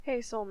Hey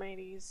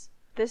Soulmates,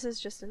 this is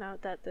just a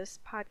note that this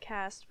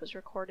podcast was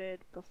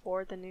recorded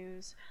before the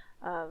news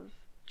of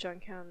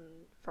Jungkook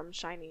from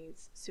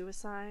SHINee's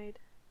suicide.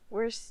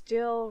 We're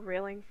still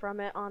reeling from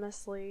it,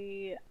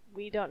 honestly.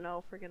 We don't know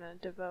if we're gonna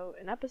devote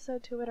an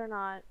episode to it or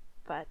not,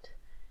 but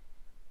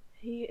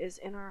he is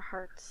in our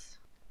hearts.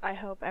 I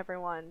hope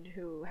everyone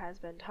who has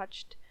been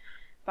touched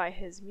by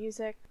his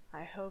music,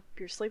 I hope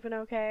you're sleeping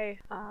okay.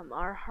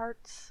 Our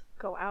hearts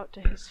go out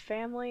to his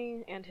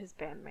family and his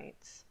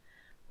bandmates.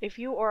 If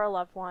you or a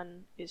loved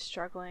one is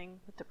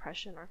struggling with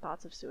depression or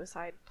thoughts of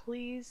suicide,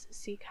 please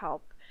seek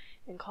help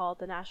and call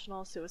the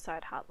National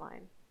Suicide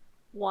Hotline.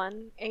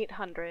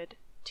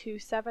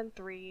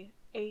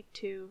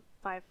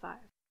 1-800-273-8255.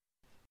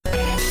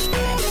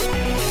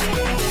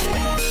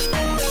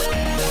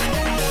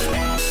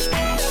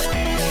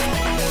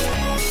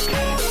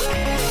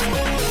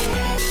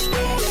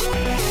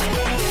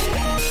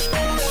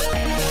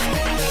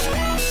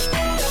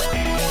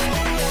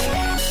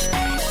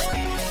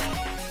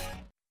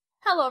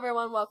 Hello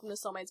everyone, welcome to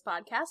Soulmates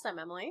Podcast. I'm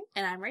Emily.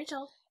 And I'm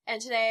Rachel. And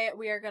today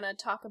we are going to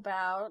talk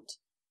about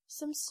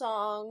some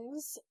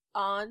songs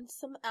on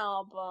some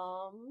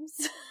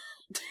albums.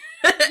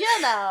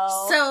 You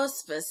know. So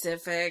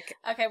specific.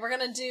 Okay, we're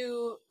going to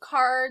do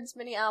Cards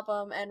mini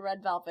album and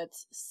Red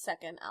Velvet's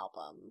second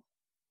album,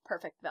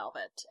 Perfect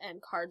Velvet.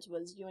 And Cards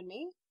was You and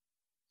Me.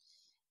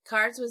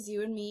 Cards was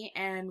You and Me,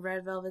 and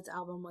Red Velvet's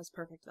album was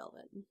Perfect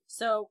Velvet.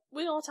 So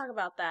we will talk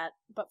about that,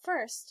 but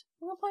first,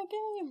 we're going to play a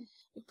game.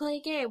 We play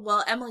a game.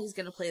 Well, Emily's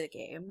gonna play the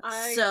game.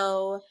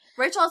 So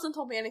Rachel hasn't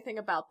told me anything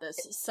about this,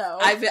 so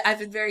I've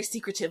been very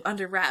secretive,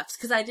 under wraps,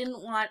 because I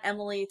didn't want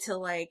Emily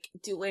to,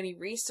 do any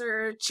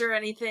research or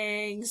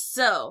anything.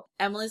 So,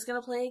 Emily's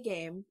gonna play a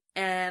game,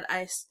 and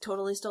I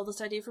totally stole this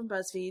idea from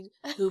BuzzFeed,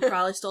 who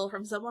probably stole it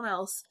from someone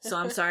else, so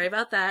I'm sorry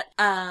about that.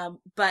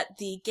 But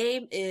the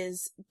game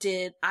is,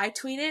 did I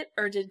tweet it,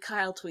 or did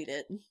Kyle tweet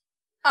it?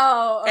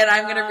 Oh, and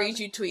I'm gonna read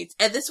you tweets.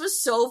 And this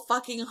was so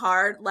fucking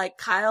hard.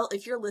 Kyle,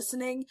 if you're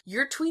listening,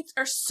 your tweets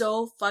are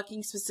so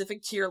fucking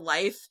specific to your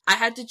life. I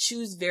had to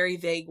choose very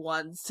vague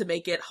ones to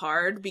make it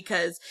hard,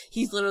 because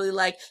he's literally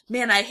like,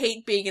 man, I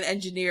hate being an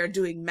engineer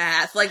doing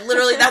math.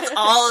 Literally, that's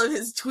all of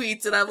his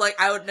tweets, and I'm like,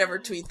 I would never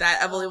tweet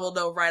that. Emily will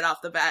know right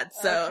off the bat.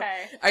 So,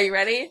 okay. Are you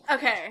ready?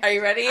 Okay. Are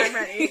you ready? I'm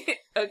ready.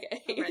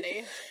 Okay. I'm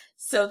ready.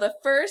 So the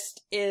first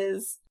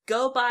is,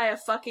 go buy a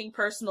fucking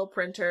personal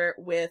printer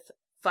with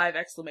 5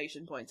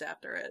 exclamation points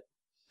after it.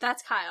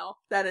 That's Kyle.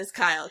 That is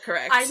Kyle,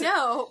 correct. I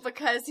know,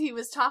 because he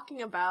was talking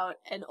about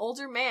an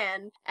older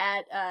man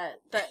at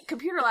the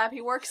computer lab he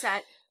works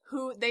at,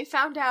 who they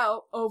found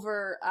out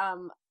over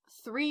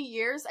 3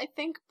 years, I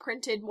think,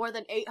 printed more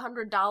than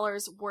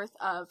 $800 worth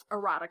of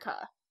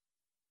erotica.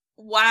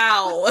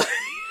 Wow.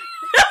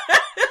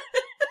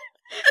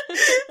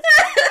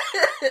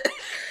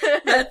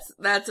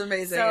 That's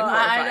amazing. So and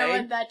horrifying. I know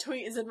what that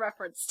tweet is in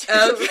reference to.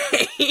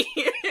 Okay.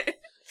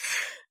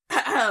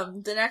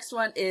 The next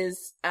one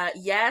is,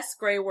 yes,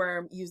 Grey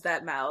Worm, use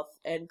that mouth,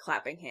 and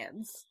clapping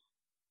hands.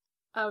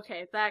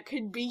 Okay, that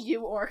could be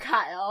you or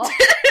Kyle.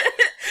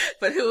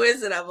 But who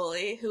is it,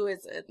 Emily? Who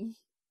is it?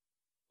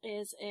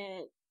 Is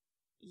it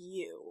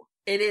you?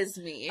 It is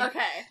me.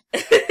 Okay.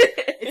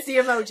 It's the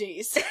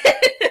emojis.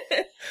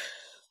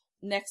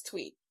 Next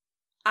tweet.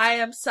 I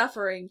am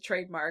suffering,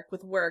 trademark,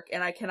 with work,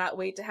 and I cannot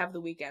wait to have the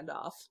weekend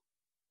off.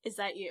 Is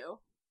that you?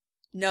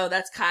 No,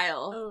 that's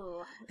Kyle.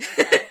 Oh,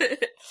 okay.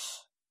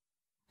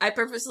 I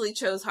purposely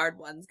chose hard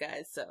ones,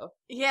 guys, so.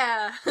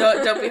 Yeah.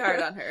 Don't be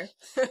hard on her.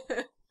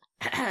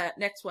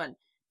 Next one.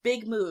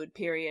 Big mood,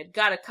 period.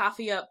 Got a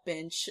coffee up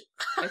bench.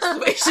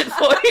 Exclamation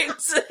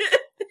point.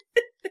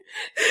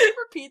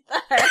 Repeat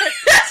that.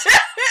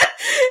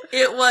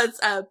 It was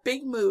a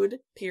big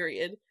mood,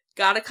 period.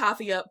 Got a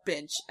coffee up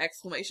bench.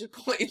 Exclamation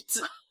point.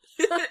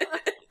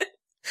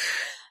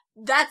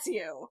 That's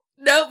you.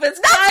 Nope, it's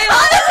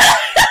Kyle.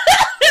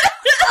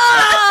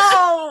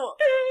 Oh!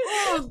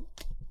 Oh,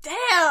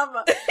 damn!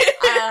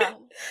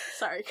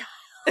 Sorry, Kyle.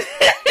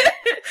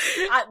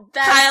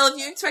 Kyle, if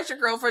you expect your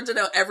girlfriend to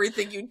know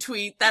everything you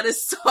tweet, that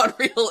is so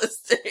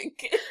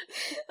unrealistic.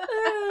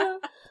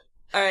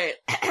 Alright.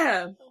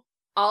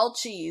 All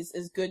cheese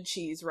is good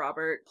cheese,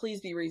 Robert.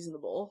 Please be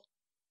reasonable.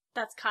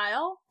 That's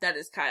Kyle? That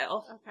is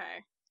Kyle.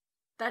 Okay.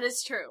 That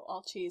is true.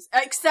 All cheese.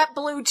 Except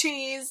blue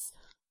cheese!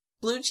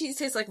 Blue cheese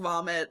tastes like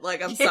vomit.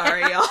 I'm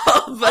sorry, y'all.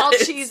 But all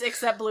cheese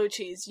except blue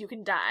cheese. You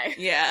can die.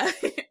 Yeah.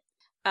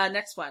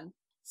 Next one.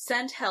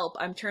 Send help.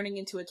 I'm turning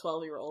into a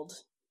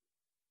 12-year-old.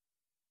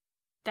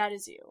 That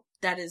is you.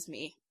 That is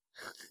me.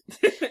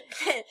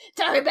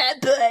 Talk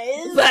about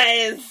boys!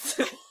 Boys!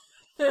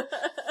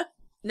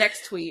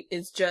 Next tweet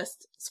is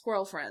just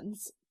squirrel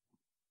friends.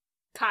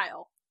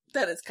 Kyle.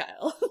 That is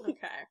Kyle.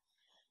 Okay.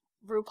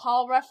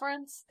 RuPaul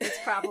reference? It's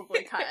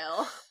probably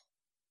Kyle.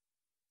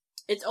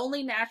 It's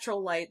only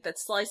natural light that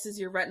slices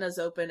your retinas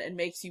open and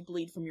makes you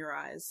bleed from your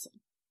eyes.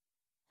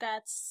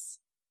 That's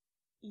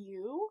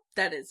you?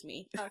 That is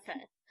me.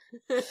 Okay.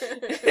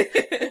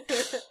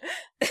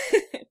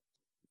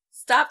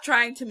 Stop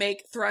trying to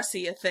make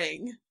Thrussie a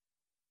thing.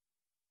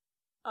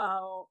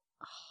 Oh.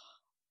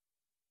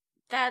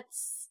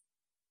 That's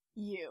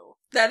you.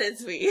 That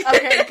is me.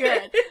 Okay,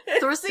 good.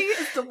 Thrusting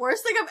is the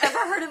worst thing I've ever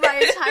heard in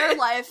my entire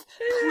life.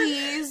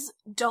 Please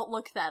don't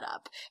look that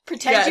up.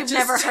 Pretend you've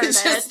never heard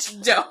just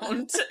it.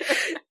 Don't.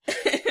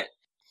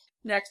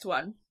 Next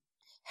one.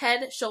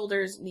 Head,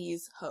 shoulders,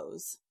 knees,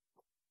 hose.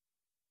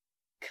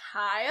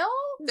 Kyle?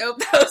 Nope,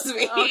 that was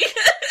me. Okay.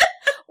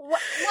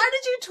 Why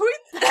did you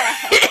tweet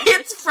that?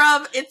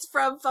 It's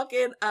from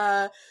fucking,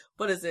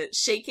 what is it?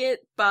 Shake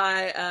It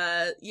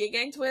by, Yin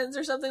Yang Twins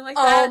or something like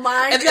that. Oh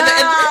my and,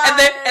 god!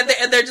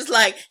 And they're just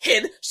like,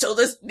 head,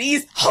 shoulders,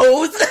 knees,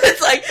 hose.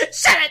 It's like,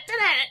 shut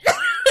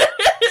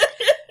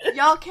it.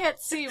 Y'all can't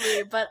see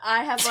me, but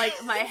I have,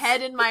 like, my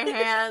head in my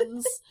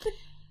hands.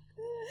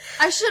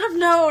 I should have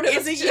known it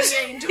was a Yin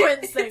Yang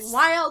Twins thing.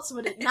 Why else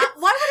would it not?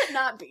 Why would it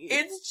not be?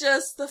 It's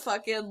just the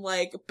fucking,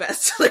 like,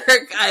 best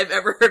lyric I've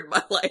ever heard in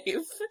my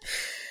life.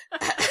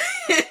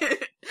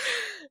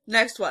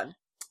 Next one.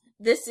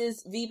 This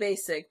is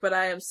V-Basic, but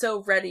I am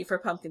so ready for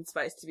Pumpkin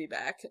Spice to be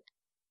back.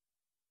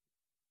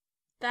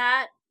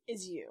 That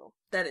is you.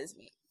 That is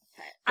me.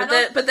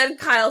 Okay. But then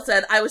Kyle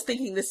said, I was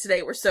thinking this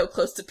today, we're so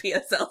close to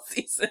PSL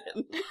season.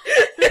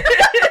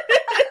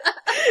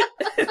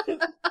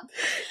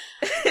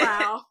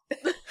 Wow.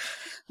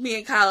 Me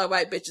and Kyle are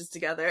white bitches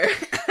together.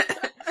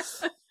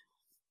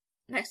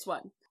 Next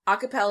one.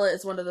 Acapella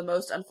is one of the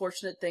most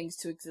unfortunate things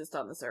to exist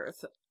on this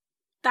earth.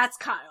 That's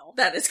Kyle.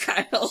 That is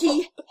Kyle.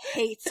 He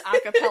hates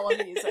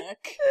acapella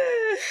music.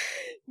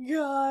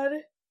 God.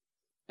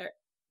 Alright,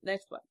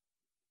 next one.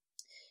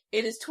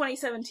 It is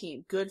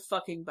 2017. Good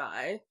fucking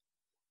bye.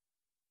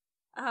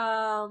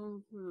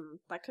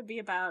 That could be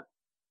about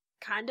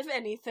kind of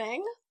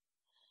anything.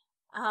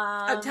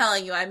 I'm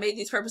telling you, I made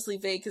these purposely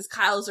vague because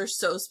Kyle's are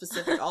so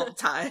specific all the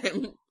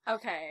time.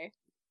 Okay.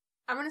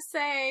 I'm gonna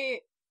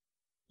say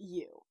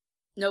you.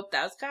 Nope,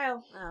 that was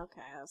Kyle.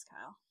 Okay, that was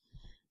Kyle.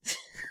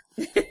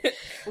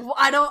 Well,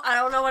 I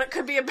don't know what it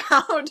could be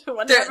about.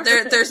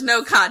 There's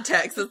no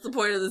context. That's the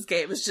point of this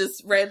game. It's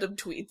just random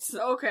tweets.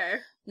 Okay.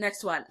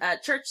 Next one.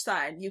 Church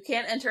sign. You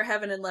can't enter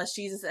heaven unless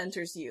Jesus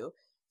enters you.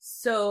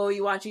 So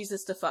you want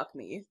Jesus to fuck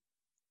me.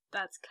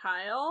 That's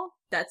Kyle?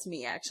 That's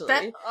me,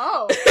 actually.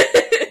 Oh.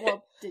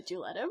 Well, did you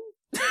let him?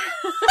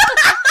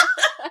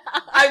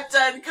 I'm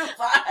done.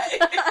 Goodbye.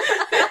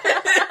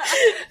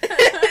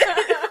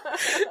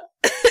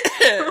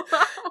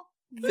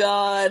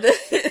 God.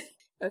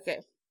 Okay.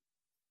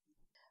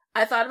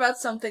 I thought about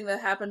something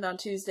that happened on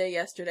Tuesday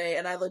yesterday,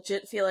 and I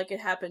legit feel like it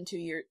happened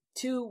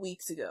 2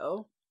 weeks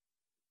ago.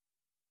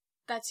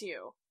 That's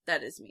you.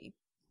 That is me.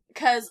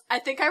 Because I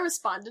think I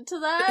responded to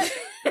that.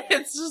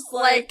 It's just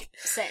like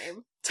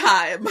same.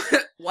 Time.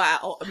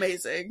 Wow,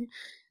 amazing.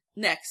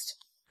 Next.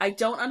 I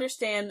don't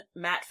understand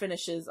matte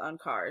finishes on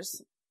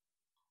cars.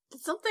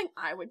 That's something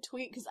I would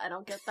tweet because I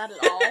don't get that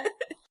at all.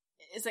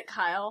 Is it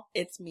Kyle?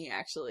 It's me,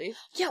 actually.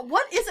 Yeah,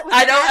 what is it with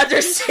I don't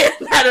understand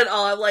that at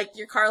all. I'm like,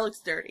 your car looks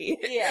dirty.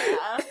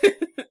 Yeah.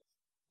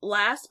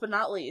 Last but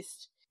not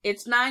least,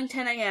 it's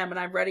 9:10 a.m. and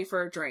I'm ready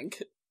for a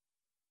drink.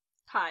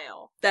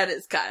 Kyle. That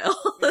is Kyle.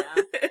 Yeah.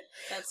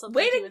 That's something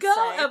Way he to would go,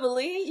 say.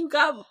 Emily. You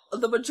got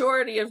the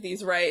majority of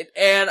these right,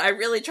 and I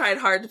really tried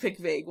hard to pick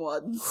vague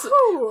ones.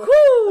 Whew.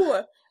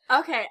 Woo!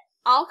 Okay,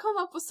 I'll come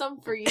up with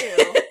some for you,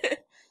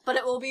 but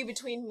it will be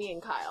between me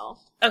and Kyle.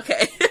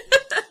 Okay.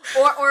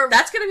 Or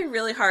That's gonna be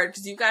really hard,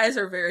 because you guys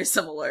are very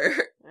similar.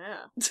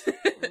 Yeah.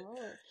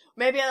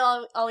 Maybe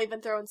I'll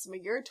even throw in some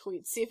of your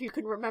tweets, see if you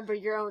can remember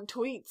your own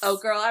tweets. Oh,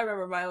 girl, I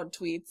remember my own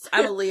tweets.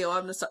 I'm a Leo.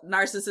 I'm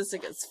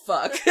narcissistic as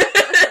fuck.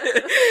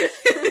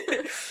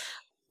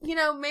 You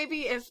know,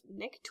 maybe if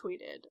Nick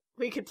tweeted,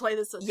 we could play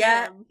this with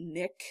him.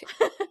 Nick.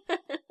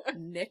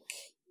 Nick.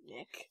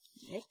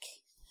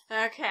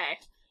 Okay.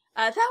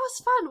 That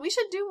was fun. We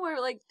should do more,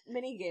 like,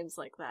 mini games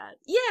like that.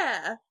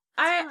 Yeah.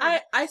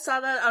 I saw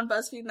that on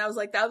BuzzFeed and I was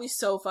like, that would be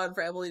so fun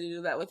for Emily to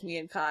do that with me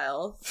and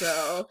Kyle.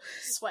 So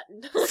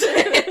Sweating.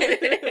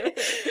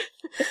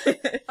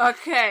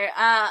 Okay,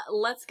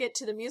 let's get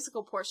to the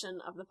musical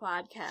portion of the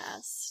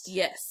podcast.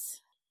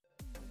 yes.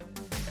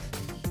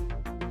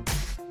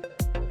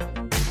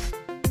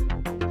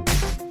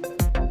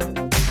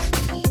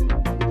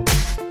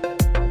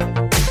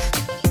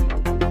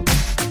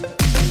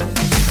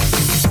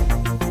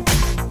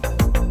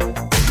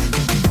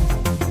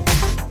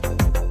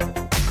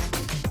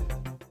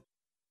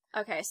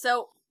 Okay,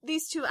 so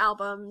these two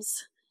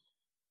albums,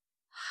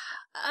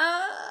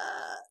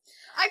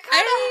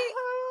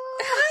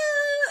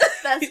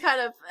 that's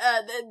kind of,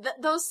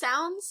 those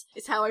sounds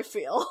is how I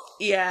feel.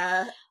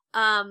 Yeah.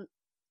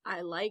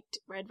 I liked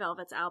Red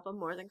Velvet's album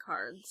more than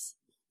Cards.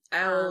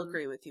 I'll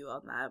agree with you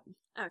on that.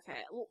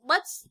 Okay,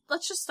 let's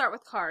just start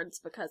with Cards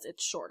because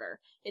it's shorter.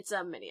 It's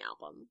a mini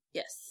album.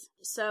 Yes.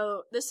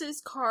 So this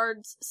is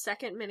Cards'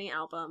 second mini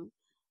album,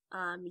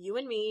 You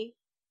and Me,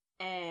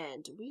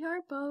 and we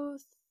are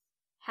both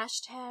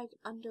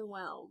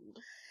 #underwhelmed.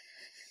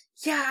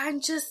 Yeah, I'm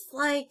just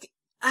like,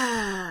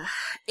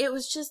 it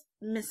was just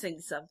missing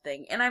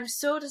something. And I'm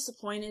so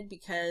disappointed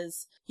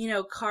because, you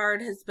know,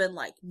 Card has been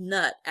like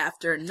nut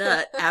after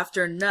nut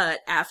after nut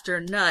after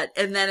nut.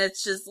 And then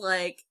it's just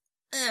like,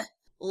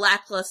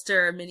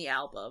 lackluster mini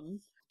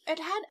album. It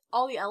had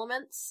all the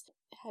elements.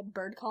 It had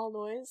bird call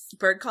noise.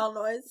 Bird call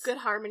noise. Good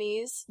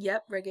harmonies.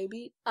 Yep, reggae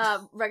beat.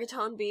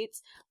 Reggaeton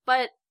beats.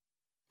 But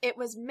it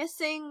was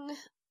missing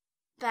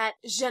that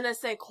je ne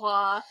sais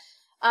quoi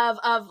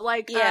of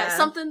like,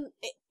 something,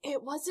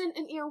 it wasn't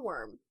an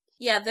earworm.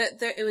 Yeah,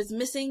 it was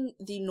missing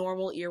the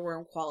normal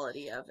earworm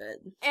quality of it.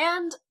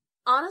 And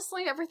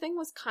honestly, everything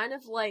was kind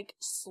of like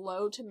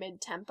slow to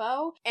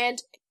mid-tempo.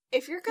 And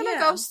if you're gonna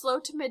go slow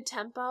to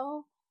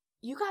mid-tempo,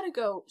 you gotta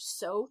go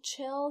so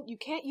chill. You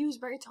can't use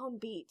reggaeton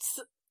beats.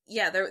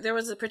 Yeah, there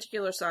was a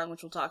particular song,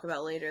 which we'll talk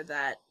about later,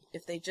 that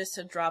if they just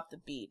had dropped the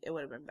beat, it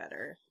would have been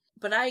better.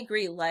 But I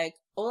agree, like,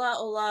 Ola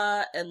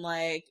Ola and,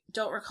 like,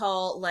 Don't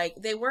Recall, like,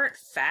 they weren't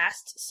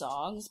fast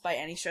songs by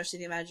any stretch of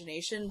the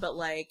imagination, but,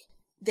 like,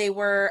 they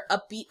were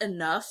upbeat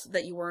enough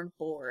that you weren't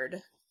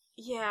bored.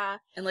 Yeah.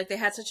 And, like, they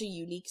had such a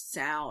unique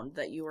sound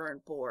that you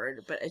weren't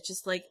bored, but it's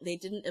just, like, they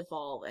didn't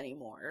evolve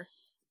anymore.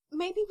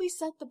 Maybe we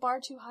set the bar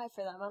too high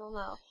for them, I don't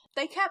know.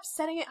 They kept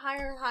setting it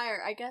higher and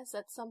higher, I guess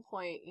at some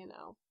point, you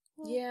know.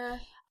 Yeah.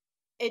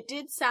 It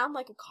did sound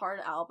like a card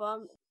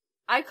album.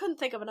 I couldn't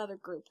think of another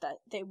group that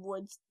they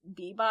would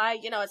be by.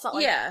 You know, it's not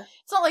like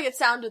it's not like it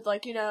sounded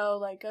like, you know,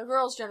 like a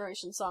Girls'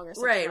 Generation song or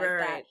something like that.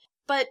 Right.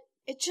 But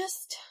it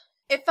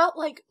felt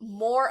like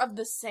more of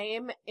the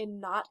same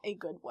in not a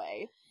good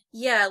way.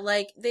 Yeah,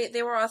 like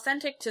they were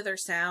authentic to their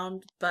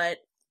sound, but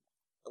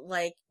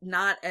like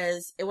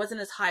it wasn't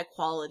as high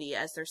quality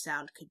as their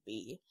sound could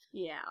be.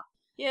 Yeah.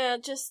 Yeah,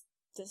 just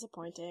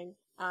disappointing.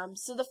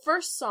 So the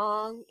first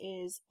song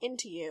is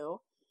Into You.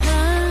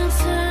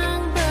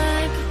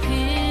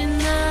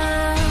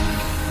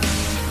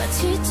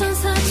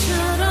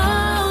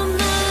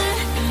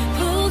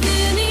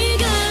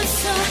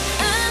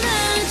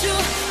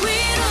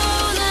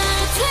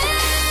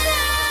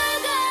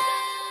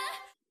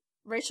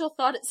 Rachel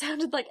thought it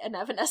sounded like an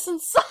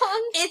Evanescence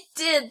song. It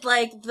did,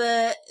 like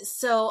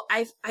so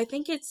I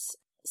think it's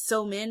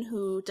So-min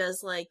who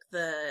does like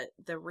the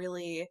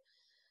really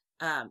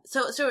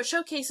so it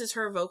showcases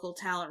her vocal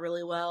talent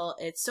really well.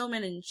 It's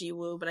So-min and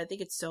Jiwoo, but I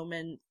think it's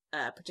So-min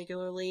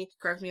particularly.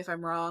 Correct me if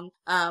I'm wrong.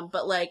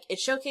 But like it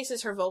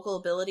showcases her vocal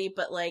ability,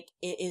 but like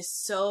it is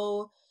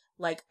so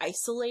like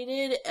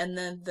isolated, and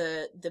then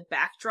the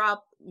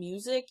backdrop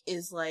music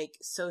is like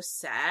so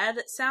sad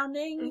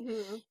sounding.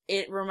 Mm-hmm.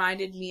 It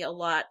reminded me a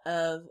lot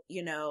of,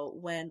 you know,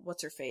 when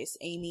what's her face,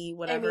 Amy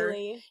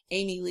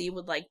Lee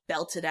would like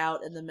belt it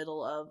out in the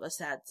middle of a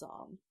sad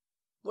song.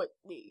 Wake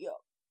me up.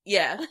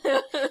 Yeah.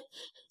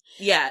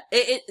 Yeah,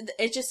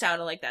 it just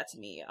sounded like that to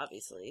me,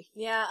 obviously.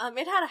 Yeah,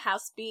 it had a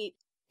house beat.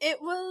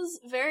 It was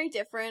very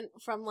different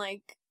from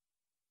like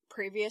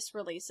previous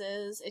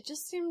releases. It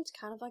just seemed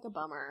kind of like a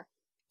bummer.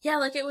 Yeah,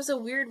 like, it was a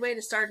weird way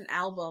to start an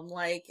album,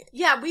 like...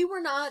 Yeah, we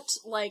were not,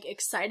 like,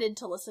 excited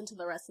to listen to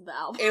the rest of the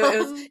album. It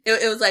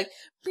was like...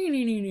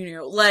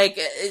 Like,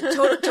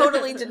 it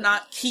totally did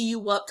not key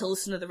you up to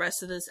listen to the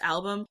rest of this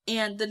album.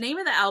 And the name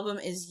of the album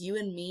is You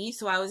and Me,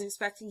 so I was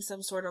expecting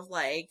some sort of,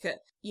 like,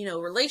 you know,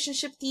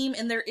 relationship theme,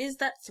 and there is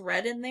that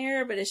thread in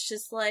there, but it's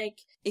just, like,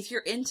 if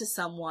you're into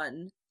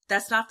someone...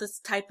 That's not the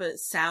type of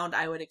sound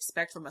I would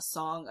expect from a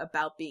song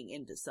about being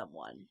into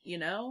someone, you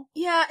know?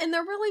 Yeah, and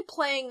they're really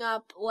playing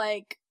up,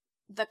 like,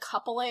 the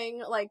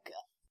coupling, like,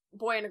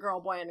 boy and a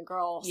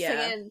girl,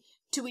 singing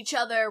to each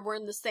other, we're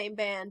in the same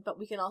band, but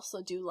we can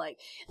also do, like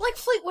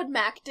Fleetwood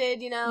Mac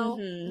did, you know?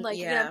 Mm-hmm, like,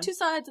 you know, two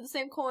sides of the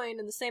same coin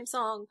in the same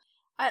song.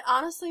 I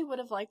honestly would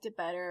have liked it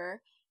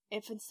better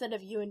if instead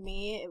of You and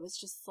Me, it was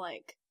just,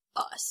 like,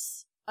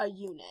 us, a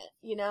unit,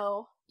 you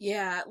know?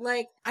 Yeah,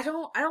 like, I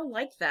don't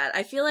like that.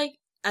 I feel like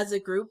as a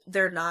group,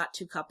 they're not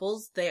two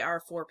couples, they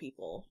are four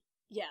people.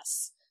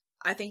 Yes.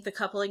 I think the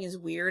coupling is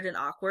weird and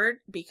awkward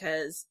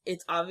because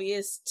it's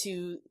obvious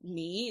to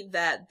me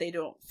that they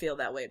don't feel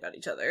that way about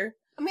each other.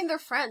 I mean, they're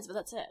friends, but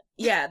that's it.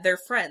 Yeah, they're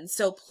friends,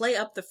 so play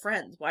up the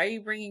friends. Why are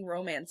you bringing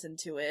romance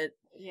into it?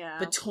 Yeah.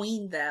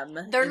 Between them.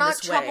 They're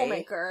not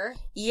troublemaker.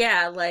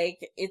 Yeah,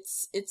 like,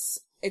 it's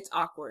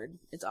awkward.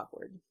 It's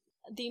awkward.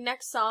 The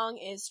next song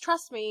is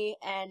Trust Me,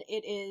 and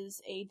it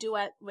is a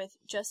duet with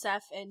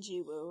Joseph and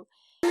Jiwoo.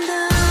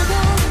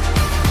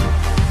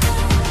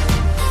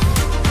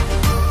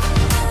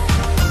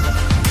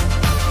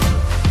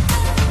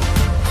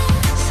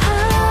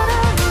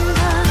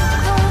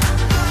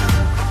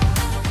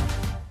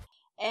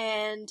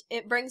 And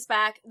it brings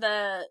back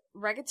the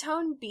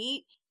reggaeton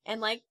beat and,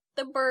 like,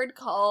 the bird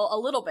call a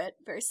little bit,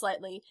 very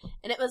slightly.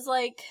 And it was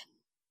like,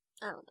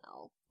 I don't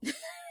know.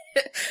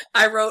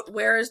 I wrote,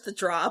 where is the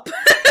drop?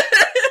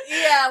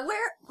 Yeah,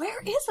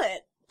 where is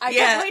it? I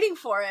kept waiting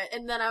for it,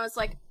 and then I was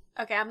like,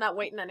 okay, I'm not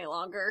waiting any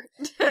longer.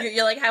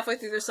 You're like halfway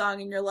through the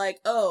song, and you're like,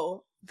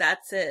 oh,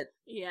 that's it.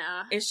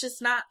 Yeah. It's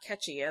just not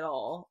catchy at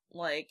all.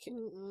 Like,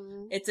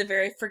 It's a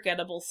very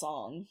forgettable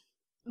song.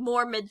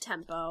 More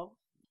mid-tempo.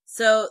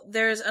 So,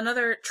 there's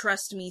another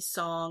Trust Me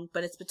song,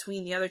 but it's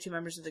between the other two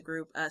members of the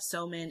group,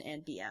 So-min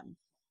and BM.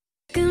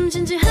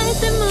 끔찍할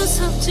때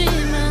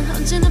무섭지만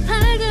언제나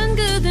밝은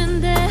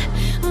그댄데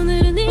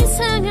오늘은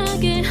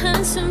이상하게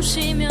한숨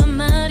쉬며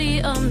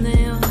말이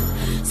없네요.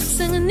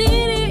 속상한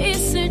일이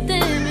있을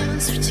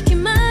때면 솔직히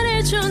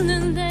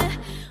말해줬는데.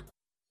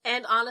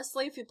 And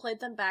honestly, if you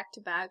played them back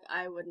to back,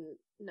 I wouldn't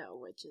know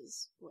which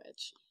is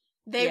which.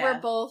 They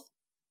were both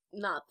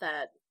not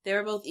that. They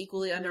were both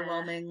equally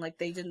underwhelming. Like,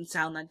 they didn't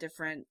sound that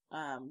different.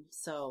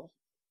 So,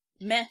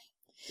 meh.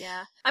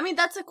 Yeah. I mean,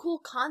 that's a cool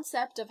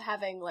concept of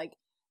having, like,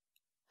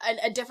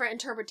 a different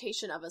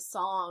interpretation of a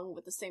song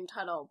with the same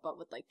title, but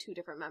with, like, two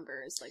different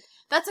members. Like,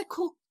 that's a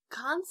cool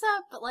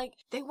concept, but, like,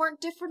 they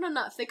weren't different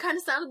enough. They kind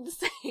of sounded the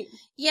same.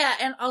 Yeah,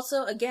 and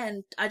also,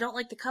 again, I don't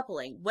like the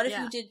coupling. What if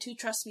you did two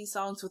Trust Me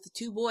songs with the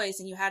two boys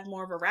and you had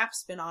more of a rap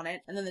spin on it,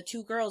 and then the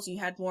two girls and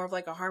you had more of,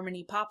 like, a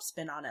harmony pop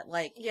spin on it?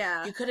 Like,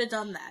 you could have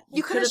done that.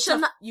 You could have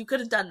done that.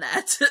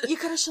 You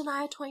could have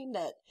Shania Twained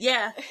it.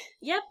 Yeah.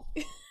 Yep.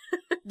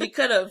 You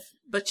could have,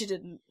 but you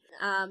didn't.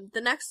 The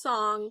next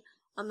song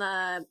on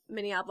the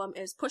mini album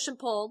is Push and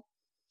Pull.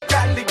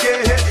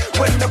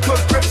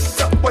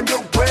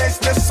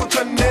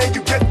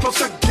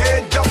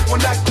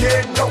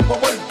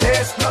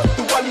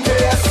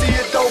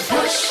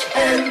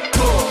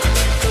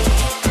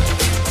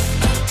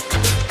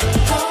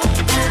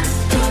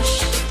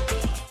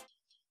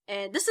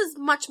 And this is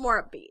much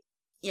more upbeat.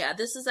 Yeah,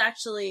 this is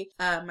actually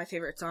my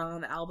favorite song on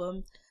the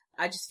album.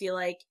 I just feel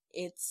like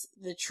it's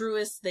the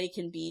truest they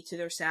can be to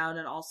their sound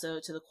and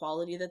also to the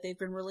quality that they've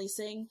been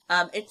releasing.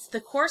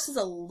 The chorus is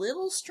a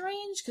little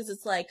strange because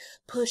it's like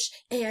push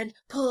and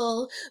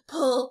pull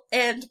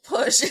and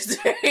push. It's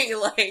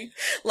very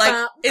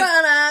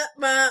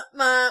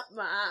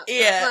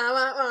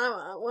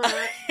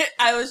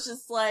I was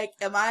just like,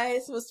 am I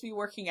supposed to be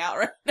working out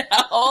right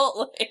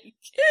now?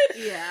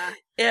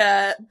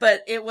 Yeah,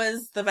 but it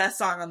was the best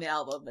song on the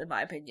album, in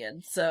my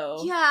opinion,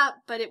 so. Yeah,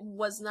 but it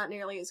was not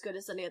nearly as good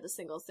as any of the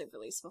singles they've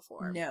released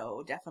before.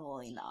 No,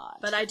 definitely not.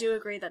 But I do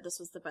agree that this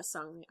was the best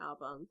song on the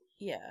album.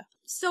 Yeah.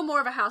 Still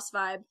more of a house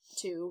vibe,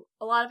 too.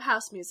 A lot of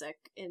house music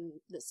in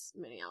this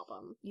mini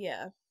album.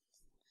 Yeah.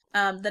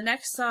 The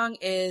next song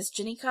is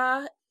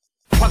Jenica.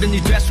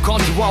 화근이 돼서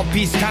건조와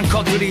비슷한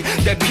것들이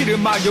내 피를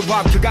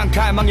말려와 그간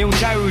갈망의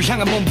자유를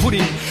향한 몸부림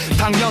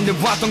당연히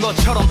왔던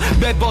것처럼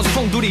매번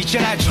송두리 이제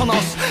날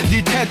쳐넣었어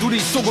네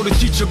테두리 속으로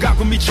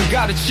지쳐가고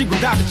미쳐가를 치고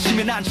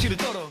다그치면 안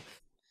치르더러.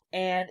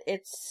 And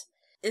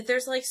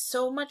there's like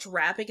so much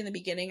rapping in the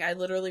beginning. I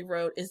literally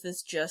wrote, is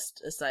this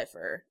just a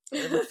cipher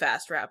with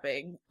fast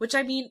rapping? Which,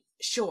 I mean,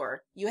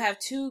 sure, you have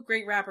two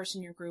great rappers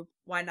in your group,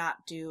 why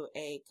not do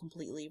a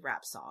completely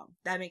rap song?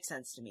 That makes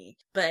sense to me.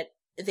 But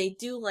they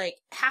do, like,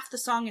 half the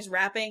song is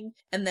rapping,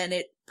 and then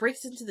it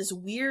breaks into this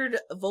weird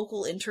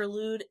vocal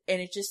interlude,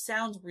 and it just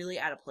sounds really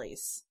out of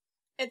place.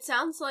 It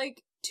sounds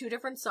like two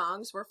different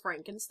songs were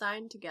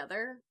Frankenstein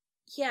together.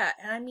 Yeah,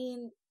 and I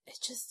mean, it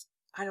just,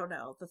 I don't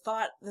know. The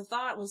thought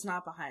was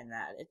not behind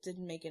that. It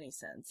didn't make any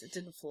sense. It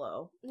didn't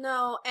flow.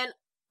 No, and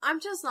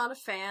I'm just not a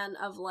fan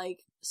of,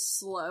 like,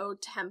 slow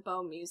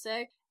tempo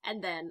music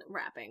and then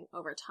rapping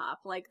over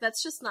top. Like,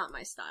 that's just not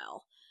my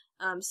style.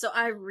 So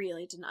I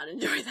really did not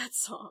enjoy that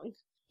song.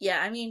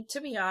 Yeah, I mean,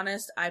 to be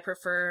honest, I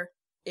prefer,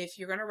 if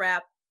you're gonna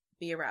rap,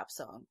 be a rap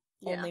song.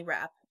 Yeah. Only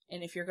rap.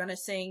 And if you're gonna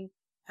sing,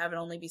 have it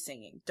only be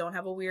singing. Don't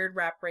have a weird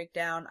rap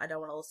breakdown. I don't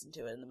want to listen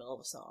to it in the middle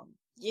of a song.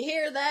 You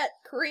hear that?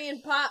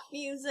 Korean pop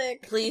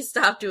music. Please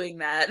stop doing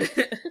that.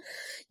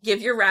 Give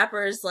your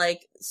rappers,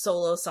 like,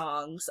 solo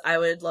songs. I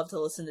would love to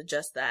listen to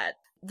just that.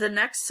 The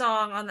next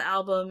song on the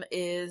album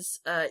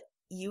is,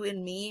 You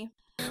and Me.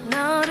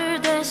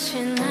 너를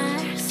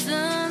대신할 순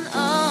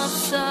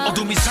없어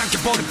어둠이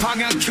삼켜버린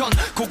방향견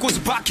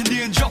곳곳에 박힌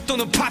네 흔적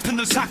또는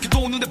파편을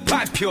삭혀도 눈에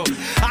밟혀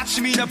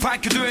아침이나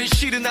밝혀도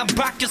실은 안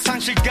바뀌어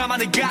상실감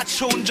안에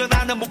갇혀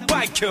운전하는 못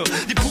밝혀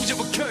네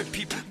부재보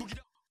결핍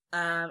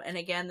And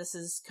again, this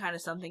is kind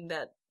of something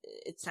that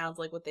it sounds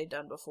like what they've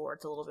done before.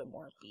 It's a little bit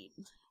more upbeat.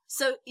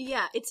 So,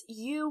 yeah, it's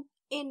You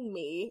in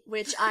Me,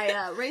 which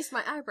I raised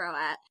my eyebrow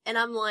at, and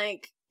I'm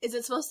like, is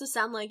it supposed to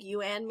sound like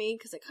You and Me?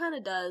 Because it kind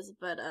of does,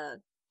 but, dirty.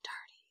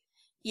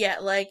 Yeah,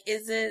 like,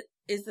 is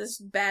this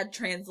bad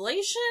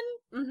translation?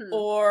 Mm-hmm.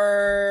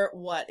 Or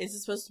what? Is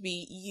it supposed to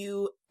be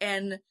you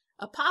and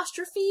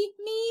apostrophe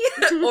me?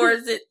 Or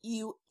is it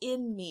you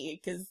in me?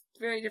 Because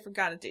very different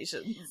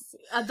connotations.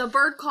 The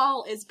bird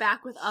call is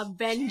back with a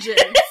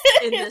vengeance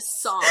in this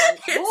song.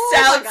 It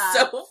sounds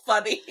so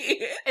funny.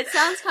 It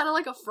sounds kind of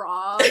like a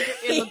frog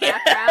in the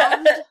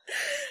background.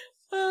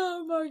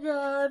 Oh my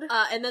god.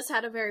 And this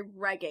had a very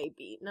reggae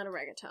beat, not a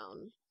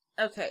reggaeton.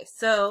 Okay,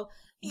 so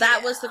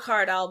that was the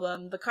card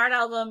album. The card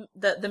album,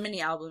 the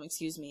mini album,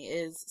 excuse me,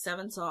 is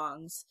 7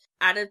 songs.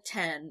 Out of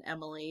 10,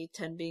 Emily,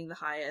 10 being the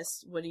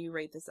highest, what do you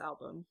rate this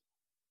album?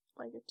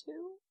 Like a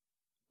 2?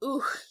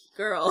 Ooh,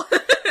 girl.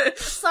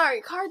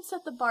 Sorry, Card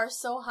set the bar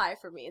so high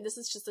for me, and this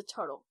is just a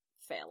total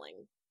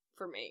failing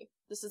for me.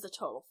 This is a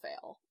total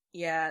fail.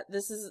 Yeah,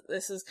 this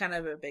is kind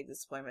of a big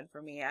disappointment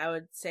for me. I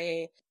would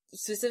say,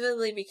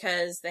 specifically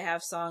because they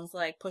have songs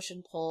like Push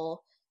and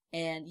Pull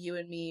and You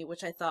and Me,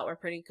 which I thought were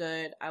pretty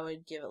good, I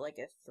would give it like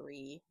a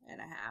 3.5,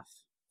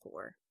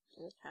 4.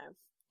 Okay.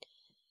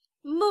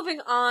 Moving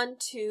on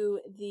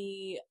to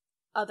the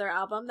other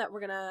album that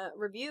we're gonna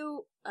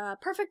review,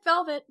 Perfect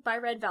Velvet by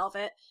Red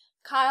Velvet.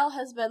 Kyle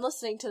has been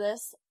listening to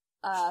this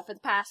for the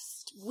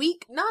past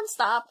week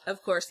nonstop.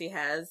 Of course he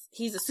has.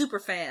 He's a super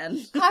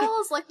fan.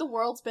 Kyle is like the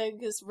world's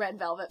biggest Red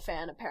Velvet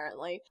fan,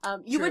 apparently.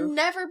 You would True.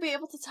 never be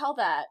able to tell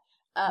that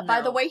by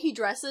No. the way he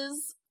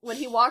dresses. When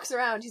he walks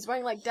around, he's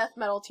wearing like death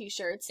metal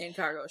t-shirts. In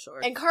cargo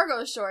shorts. And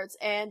cargo shorts,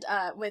 and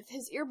with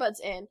his earbuds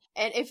in.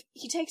 And if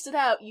he takes it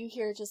out, you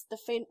hear just the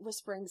faint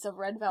whisperings of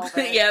Red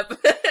Velvet. Yep.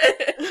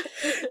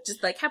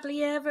 Just like,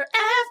 happily ever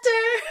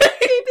after.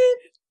 Beep,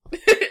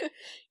 beep.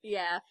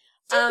 Yeah.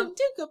 Tinkle,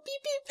 tinkle,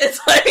 beep, beep. It's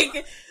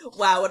like,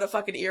 wow, what a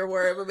fucking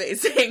earworm.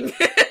 Amazing.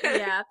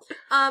 Yeah.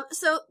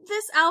 So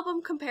this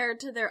album, compared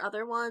to their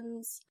other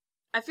ones,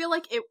 I feel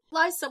like it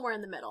lies somewhere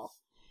in the middle.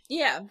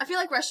 Yeah. I feel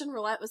like Russian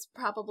Roulette was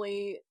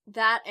probably,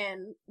 that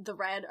and The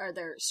Red are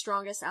their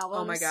strongest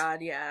albums. Oh my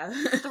god, yeah.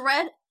 The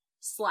Red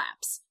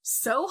slaps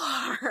so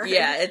hard.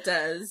 Yeah, it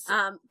does.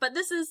 But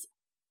this is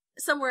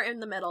somewhere in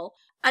the middle.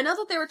 I know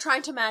that they were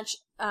trying to match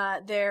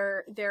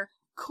their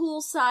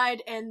cool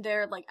side and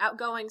their like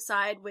outgoing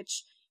side,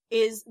 which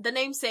is the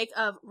namesake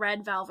of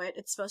Red Velvet.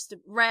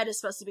 Red is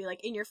supposed to be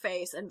like in your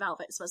face, and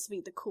Velvet is supposed to be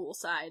the cool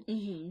side.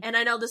 Mm-hmm. And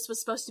I know this was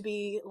supposed to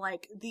be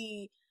like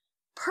the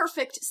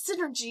perfect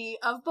synergy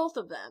of both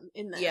of them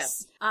in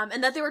this. Yep.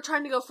 And that they were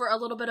trying to go for a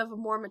little bit of a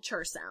more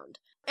mature sound.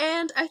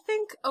 And I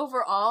think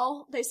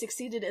overall they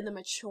succeeded in the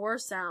mature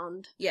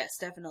sound, Yes,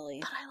 definitely.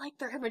 but I like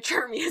their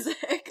immature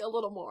music a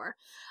little more.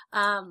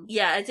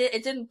 Yeah, it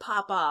didn't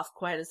pop off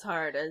quite as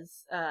hard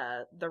as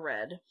the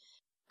Red.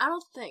 I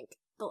don't think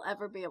they'll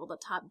ever be able to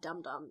top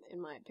Dum Dum, in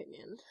my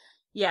opinion.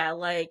 Yeah,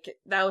 like,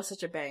 that was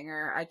such a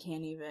banger. I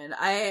can't even.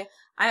 I'm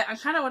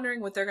kind of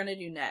wondering what they're gonna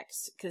do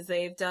next, because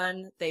they've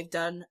done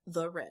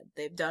the Red,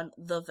 they've done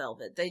the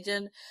Velvet, they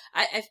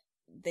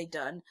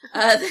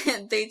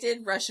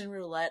did Russian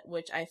Roulette,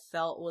 which I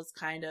felt was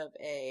kind of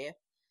a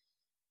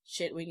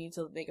shit, we need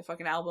to make a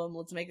fucking album,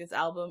 let's make this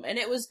album, and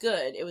it was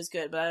good,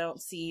 but I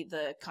don't see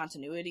the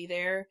continuity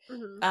there.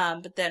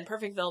 Mm-hmm. But then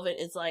Perfect Velvet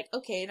is like,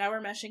 okay, now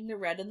we're meshing the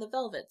Red and the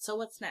Velvet, so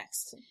what's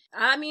next?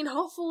 I mean,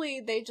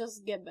 hopefully they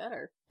just get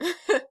better.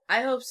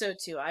 I hope so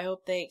too. I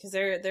hope because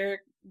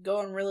they're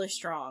going really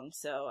strong,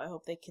 so I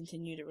hope they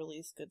continue to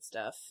release good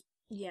stuff.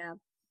 Yeah.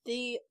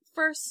 The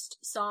first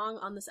song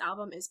on this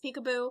album is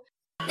Peekaboo.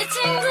 내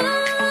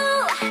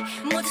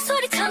친구 모두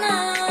소리쳐 넌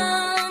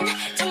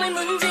정말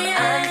문제야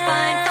I'm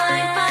fine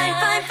fine fine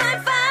fine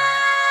fine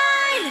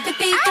fine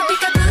피카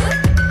피카부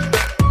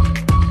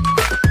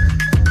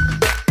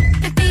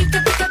피카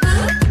피카부.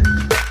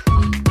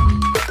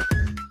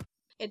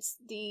 It's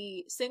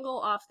the single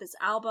off this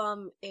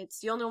album. It's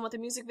the only one with a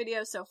music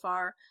video so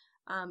far.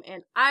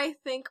 And I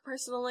think,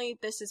 personally,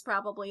 this is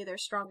probably their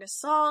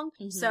strongest song,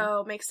 so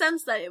it makes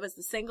sense that it was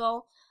the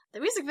single. The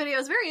music video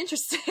is very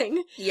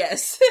interesting.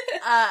 Yes.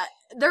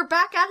 They're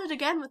back at it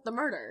again with the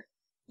murder.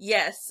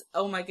 Yes.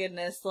 Oh my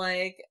goodness.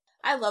 Like,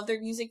 I love their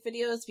music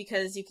videos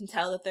because you can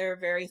tell that they're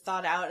very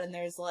thought out, and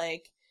there's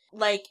like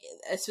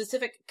a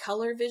specific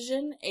color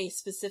vision, a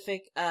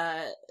specific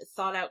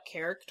thought out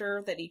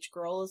character that each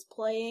girl is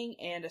playing,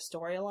 and a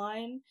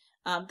storyline.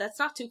 That's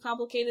not too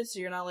complicated, so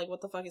you're not like, what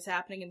the fuck is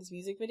happening in this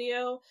music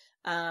video?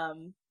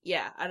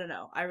 Yeah, I don't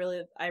know. I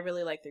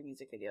really like their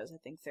music videos. I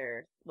think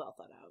they're well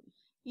thought out.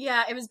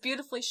 Yeah, it was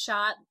beautifully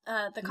shot.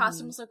 The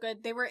costumes look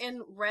good. They were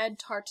in red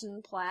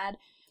tartan plaid,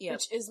 Yep.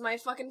 which is my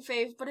fucking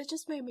fave, but it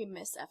just made me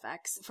miss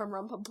FX from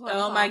Rum Pum Pum.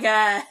 Oh my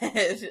god.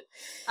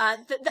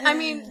 I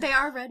mean, they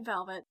are Red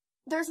Velvet.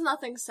 There's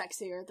nothing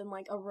sexier than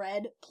like a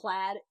red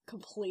plaid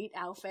complete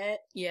outfit.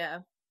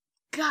 Yeah.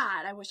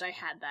 God, I wish I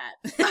had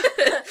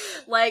that.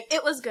 Like,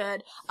 it was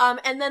good.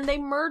 And then they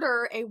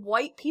murder a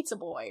white pizza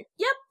boy.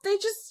 Yep, they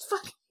just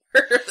fucking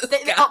murder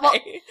this guy. Well,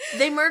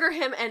 they murder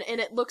him, and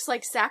it looks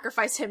like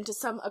sacrifice him to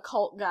some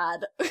occult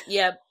god.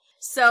 Yep.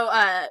 So,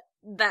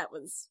 that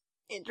was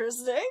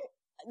interesting.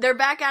 They're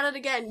back at it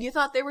again. You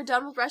thought they were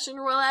done with Russian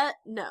Roulette?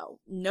 No.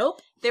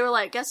 Nope. They were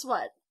like, guess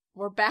what?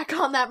 We're back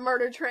on that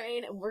murder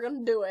train, and we're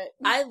gonna do it.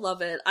 I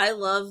love it. I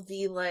love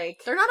the,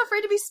 like... They're not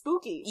afraid to be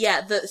spooky. Yeah,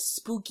 the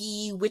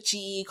spooky,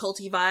 witchy,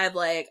 culty vibe.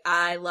 Like,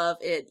 I love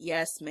it.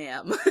 Yes,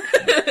 ma'am.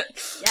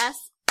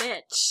 Yes,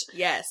 bitch.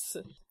 Yes.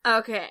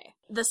 Okay.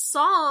 The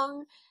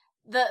song,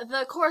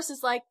 the chorus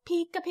is like,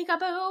 Pika Pika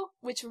Boo,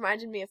 which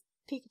reminded me of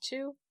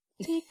Pikachu.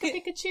 Pika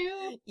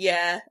Pikachu.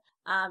 Yeah.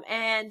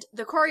 And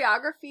the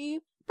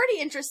choreography,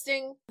 pretty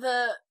interesting.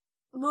 The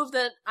move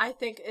that I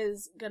think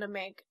is gonna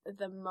make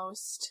the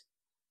most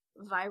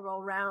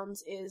viral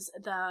rounds is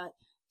the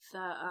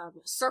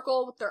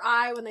circle with their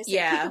eye when they say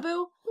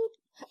peekaboo.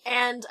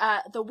 And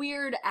the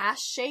weird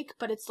ass shake,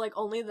 but it's like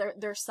only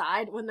their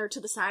side when they're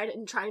to the side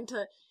and trying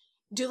to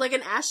do like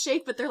an ass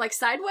shake, but they're like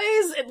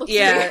sideways. It looks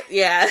weird.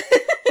 Yeah.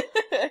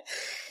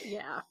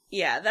 Yeah.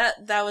 Yeah,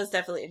 that was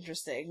definitely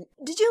interesting.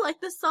 Did you like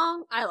this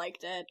song? I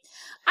liked it.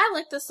 I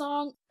like the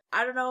song.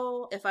 I don't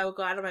know if I would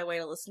go out of my way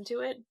to listen to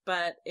it,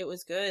 but it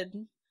was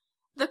good.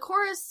 The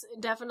chorus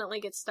definitely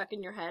gets stuck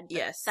in your head.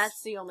 Yes.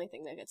 That's the only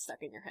thing that gets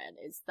stuck in your head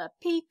is the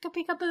pika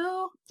pika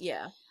boo.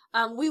 Yeah.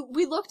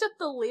 We looked up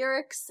the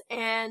lyrics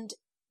and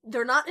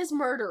they're not as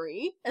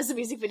murdery as the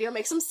music video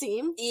makes them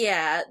seem.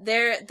 Yeah,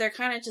 they're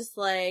kind of just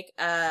like,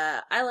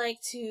 I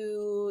like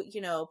to,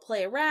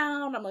 play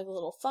around. I'm like a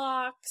little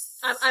fox.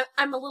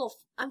 I'm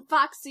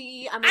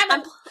foxy. I'm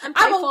a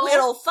playful.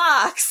 little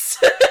fox.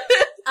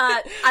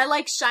 I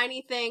like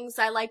shiny things.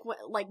 I like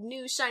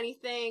new shiny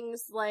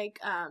things. Like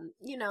I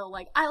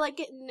like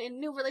getting in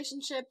new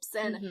relationships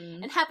and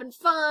and having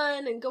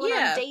fun and going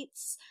on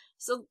dates.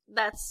 So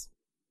that's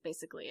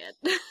basically it.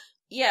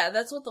 Yeah,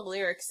 that's what the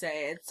lyrics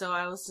say. And so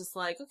I was just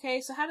like, okay,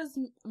 so how does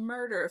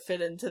murder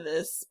fit into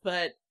this?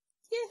 But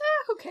yeah,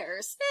 who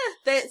cares?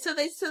 They took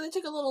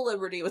a little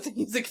liberty with the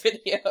music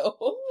video.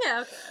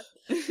 Yeah,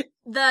 okay.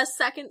 The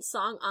second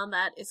song on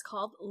that is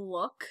called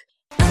Look.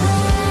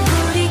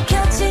 우리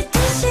곁을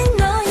다시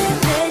너의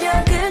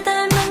매력을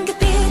닮은 그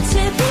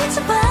빛을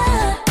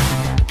비춰봐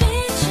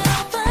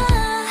비춰봐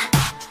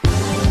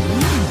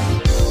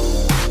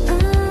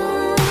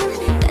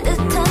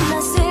따뜻한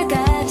낯을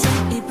가진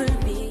이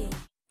불빛.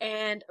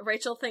 And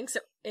Rachel thinks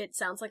it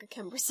sounds like a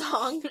Kimber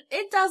song.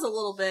 It does a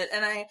little bit,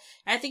 and I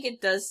think it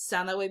does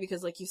sound that way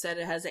because, like you said,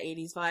 it has an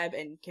 80s vibe,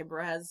 and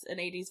Kimbra has an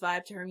 80s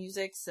vibe to her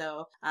music,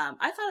 so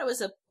I thought it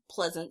was a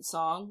pleasant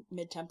song,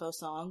 mid-tempo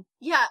song.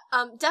 Yeah,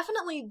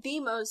 definitely the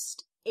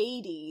most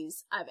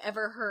 80s I've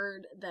ever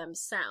heard them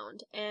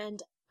sound,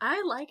 and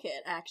I like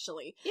it,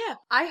 actually. Yeah.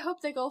 I hope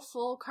they go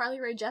full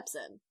Carly Rae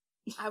Jepsen.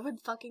 I would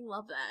fucking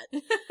love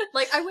that.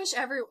 Like, I wish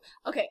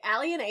okay,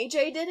 Allie and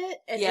AJ did it,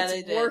 and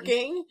it's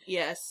working.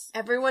 Yes.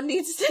 Everyone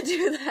needs to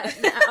do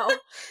that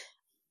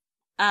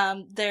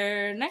now.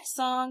 Their next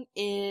song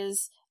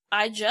is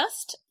I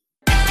Just.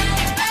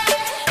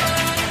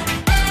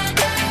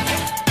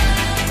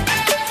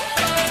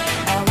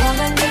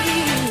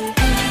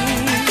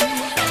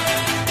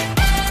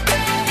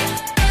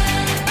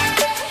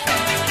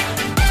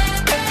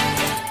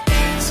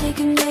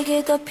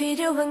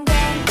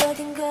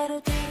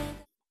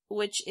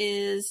 Which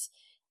is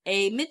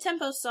a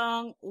mid-tempo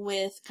song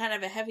with kind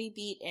of a heavy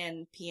beat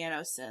and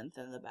piano synth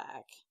in the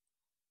back.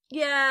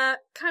 Yeah,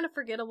 kind of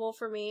forgettable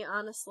for me,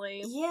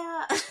 honestly.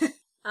 Yeah.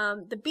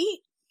 The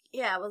beat,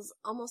 was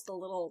almost a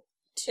little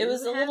too It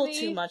was a little heavy.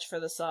 too much for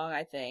the song,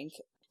 I think.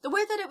 The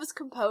way that it was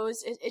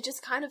composed, it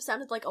just kind of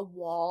sounded like a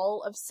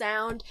wall of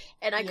sound,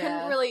 and I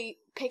couldn't really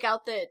pick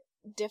out the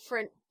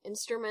different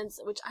instruments,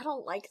 which I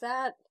don't like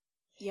that.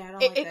 Yeah, I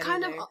don't like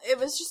that either. It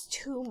was just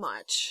too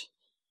much,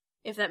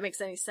 if that makes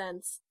any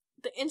sense.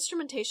 The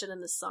instrumentation in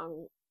this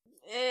song,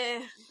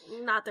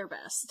 not their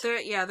best.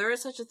 There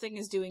is such a thing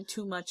as doing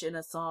too much in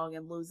a song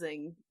and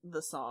losing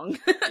the song.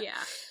 Yeah.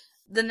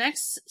 The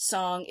next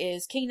song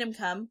is Kingdom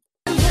Come.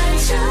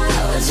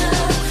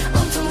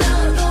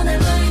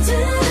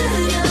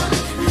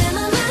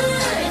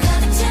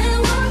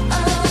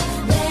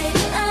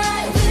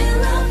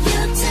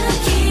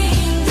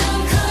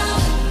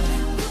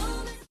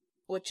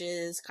 Which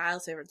is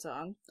Kyle's favorite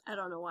song. I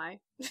don't know why.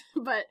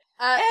 But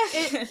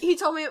he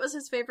told me it was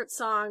his favorite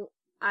song.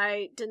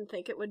 I didn't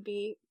think it would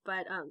be,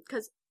 but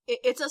because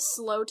it's a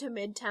slow to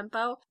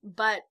mid-tempo,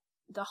 but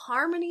the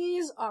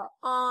harmonies are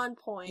on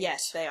point.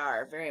 Yes, they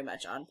are very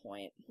much on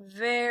point.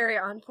 Very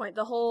on point.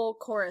 The whole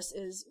chorus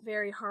is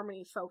very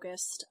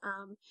harmony-focused.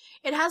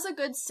 It has a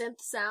good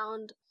synth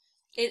sound.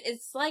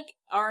 It's like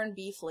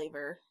R&B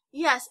flavor.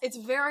 Yes, it's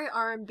very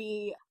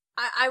R&B.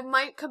 I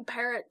might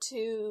compare it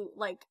to,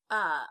 like,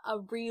 a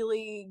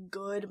really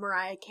good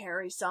Mariah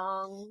Carey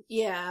song.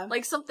 Yeah.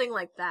 Like, something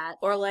like that.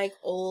 Or, like,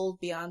 old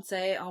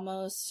Beyonce,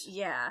 almost.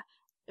 Yeah.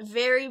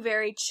 Very,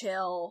 very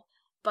chill,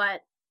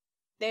 but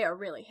they are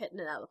really hitting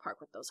it out of the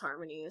park with those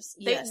harmonies.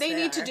 Yes, they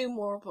need are. to do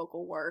more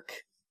vocal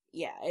work.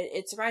 Yeah,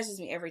 it surprises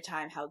me every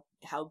time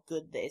how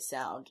good they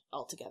sound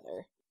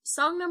altogether.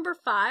 Song number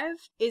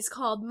 5 is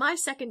called My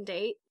Second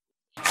Date.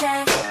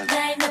 자,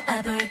 날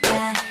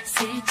높아볼까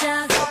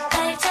슬쩍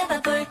발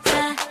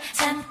잡아볼까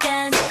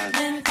잠깐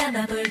눈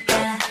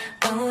감아볼까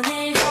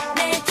오늘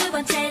내 두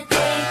번째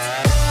date.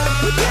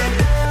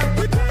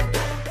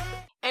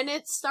 And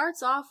it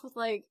starts off with,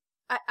 like,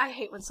 I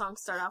hate when songs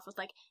start off with,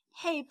 like,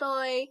 hey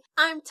boy,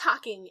 I'm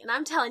talking and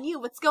I'm telling you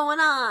what's going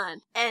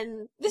on,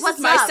 and This what's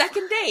is my up?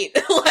 second date.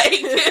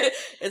 Like,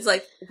 it's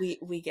like,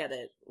 we get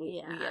it. We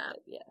get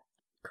it, yeah.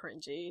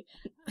 Cringy.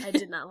 I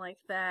did not like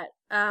that.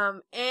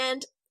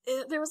 And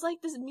there was,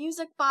 like, this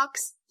music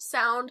box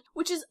sound,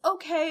 which is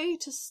okay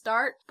to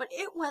start, but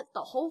it went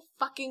the whole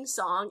fucking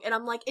song, and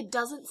I'm like, it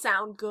doesn't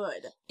sound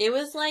good. It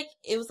was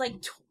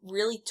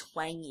really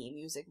twangy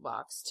music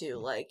box too.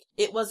 Like,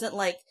 it wasn't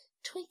like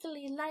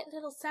twinkly light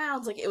little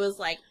sounds. Like, it was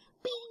like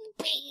bing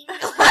bing.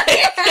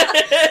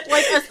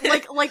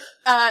 like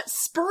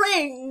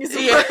springs.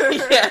 Yeah,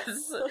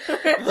 yes.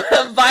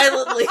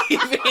 Violently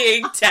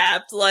being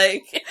tapped,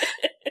 like.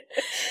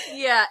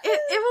 Yeah,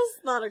 it was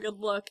not a good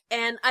look,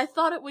 and I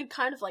thought it would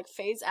kind of, like,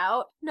 phase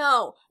out.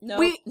 No,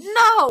 the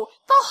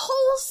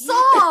whole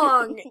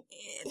song!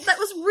 That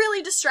was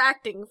really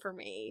distracting for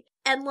me.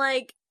 And,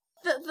 like,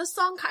 The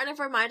song kind of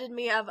reminded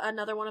me of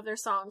another one of their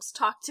songs,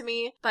 Talk to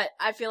Me, but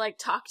I feel like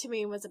Talk to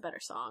Me was a better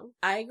song.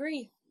 I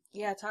agree.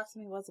 Yeah, Talk to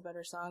Me was a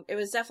better song. It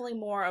was definitely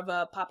more of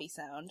a poppy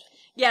sound.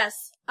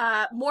 Yes,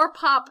 more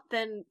pop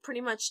than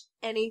pretty much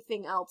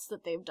anything else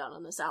that they've done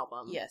on this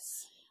album.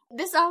 Yes.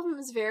 This album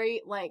is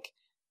very, like,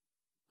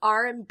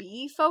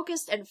 R&B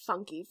focused and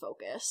funky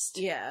focused.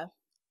 Yeah.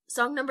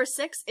 Song number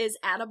 6 is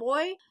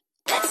Attaboy.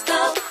 Let's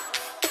go.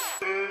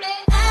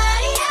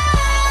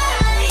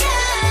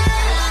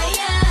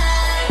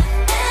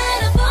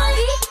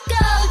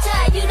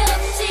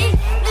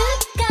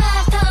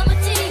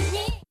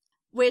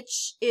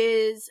 Which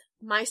is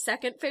my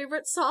second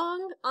favorite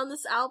song on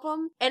this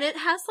album. And it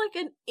has like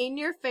an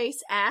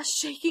in-your-face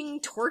ass-shaking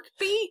twerk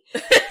beat.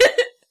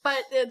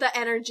 But the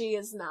energy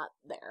is not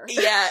there.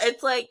 Yeah,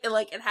 it's like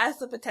it has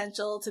the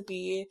potential to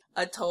be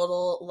a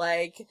total,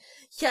 like,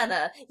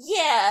 Hyuna,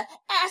 yeah,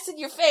 ass in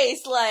your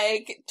face,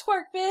 like,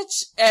 twerk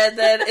bitch. And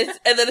then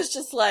it's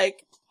just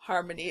like,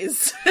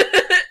 harmonies.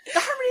 The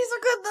harmonies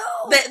are good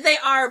though! They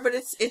are, but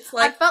it's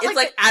like, it's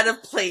like out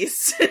of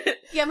place.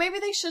 Yeah, maybe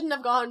they shouldn't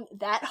have gone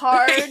that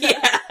hard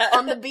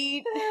on the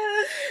beat.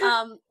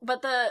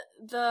 But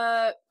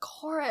the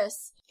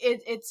chorus,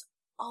 it's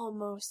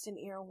almost an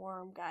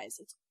earworm, guys.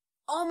 It's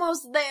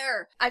almost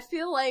there. I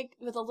feel like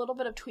with a little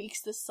bit of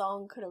tweaks, this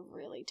song could have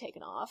really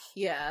taken off.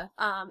 Yeah.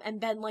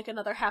 And been like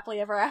another happily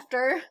ever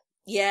after.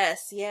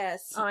 Yes.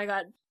 Oh my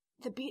god.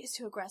 The beat is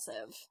too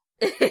aggressive.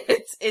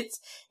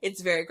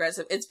 It's very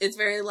aggressive. It's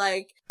very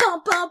like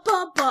bump bump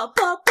bump bump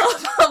bump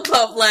bump bump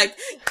bump, like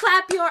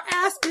clap your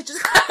ass, bitches.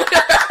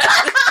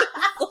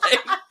 Like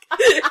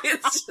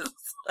it's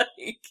just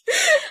like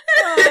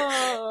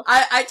Oh.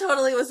 I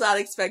totally was not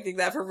expecting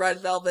that from Red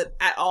Velvet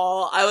at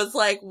all. I was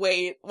like,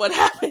 wait, what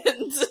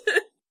happened?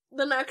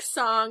 The next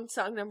song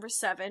number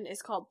 7,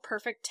 is called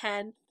Perfect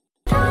 10.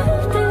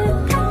 I'll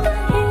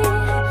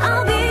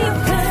be your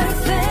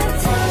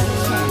perfect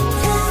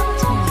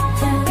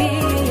 10. Be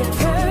your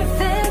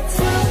perfect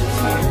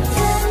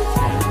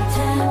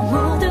 10.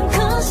 모든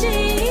것이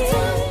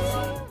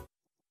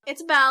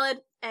It's a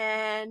ballad,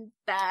 and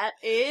that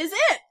is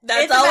it.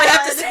 That's It's a all I have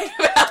ballad. to say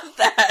about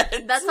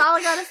that. That's all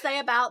I gotta say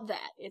about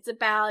that. It's a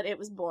ballad, it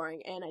was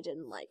boring, and I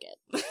didn't like it.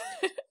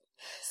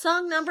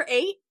 Song number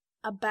 8,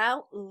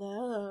 About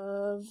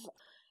Love.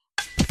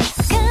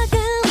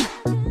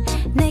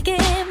 가끔 내게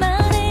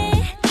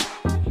말해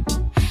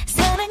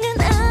사랑은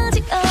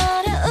아직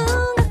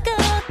어려운 것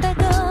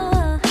같다고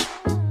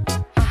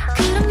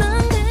그럼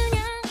넌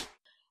그냥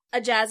A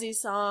jazzy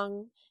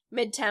song,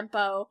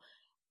 mid-tempo.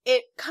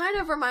 It kind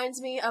of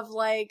reminds me of,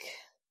 like,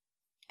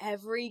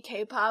 every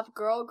K-pop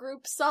girl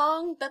group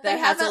song that they That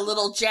has have. a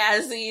little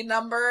jazzy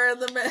number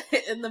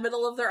in the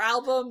middle of their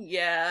album.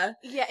 Yeah.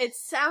 Yeah, it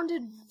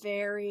sounded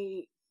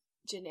very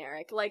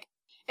generic. Like,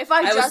 if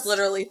I I just... was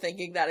literally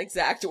thinking that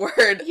exact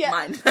word. Yeah.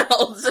 Mind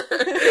meld.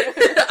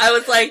 I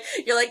was like,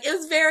 you're like, it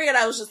was very, and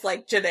I was just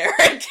like,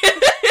 generic.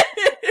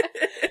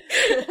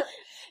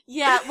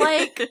 Yeah,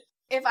 like,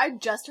 if I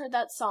just heard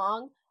that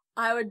song,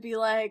 I would be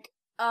like,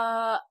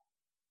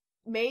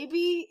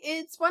 maybe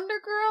it's Wonder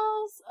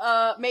Girls,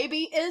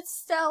 maybe it's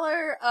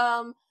Stellar,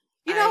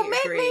 you know,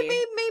 I agree. maybe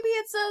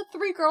it's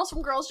 3 girls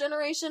from Girls'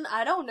 Generation,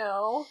 I don't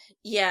know.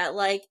 Yeah,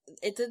 like,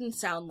 it didn't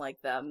sound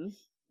like them.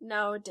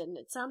 No, it didn't.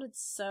 It sounded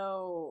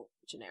so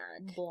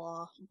generic.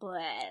 Blah. Blah,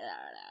 blah,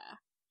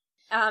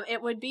 blah.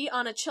 It would be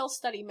on a Chill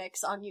Study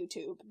mix on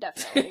YouTube,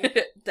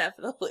 definitely.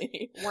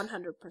 Definitely.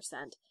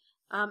 100%.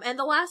 And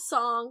the last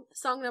song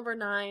number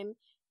 9,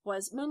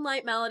 was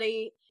Moonlight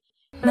Melody.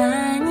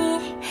 많이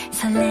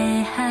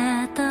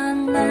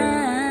설레하던 나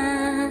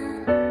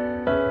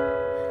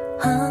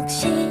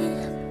혹시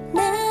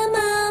내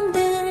맘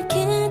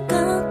들킬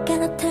것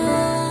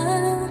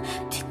같아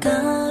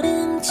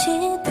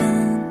뒷걸음치던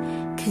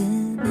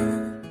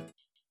그날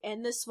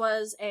And this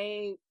was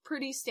a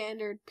pretty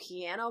standard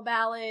piano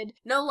ballad.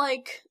 No,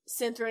 like,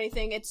 synth or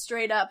anything. It's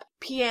straight up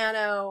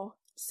piano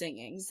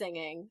singing,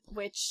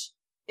 which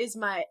is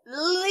my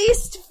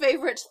least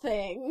favorite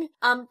thing.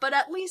 But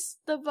at least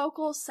the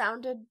vocals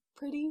sounded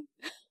pretty.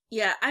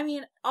 Yeah, I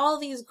mean, all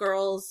these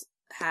girls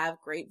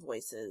have great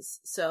voices,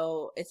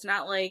 so it's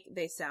not like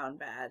they sound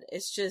bad.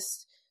 It's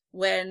just,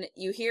 when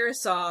you hear a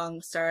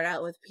song start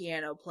out with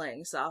piano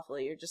playing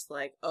softly, you're just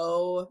like,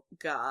 oh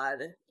god,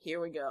 here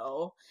we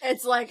go.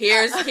 It's like,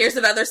 Here's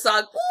another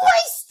song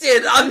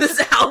wasted on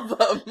this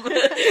album.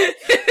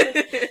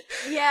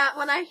 yeah,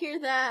 when I hear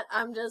that,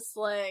 I'm just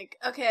like,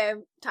 okay,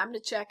 time to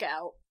check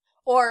out.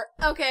 Or,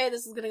 okay,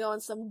 this is gonna go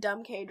in some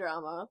dumb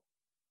K-drama.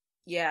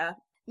 Yeah.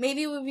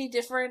 Maybe it would be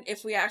different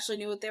if we actually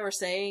knew what they were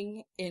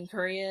saying in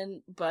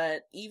Korean,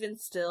 but even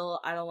still,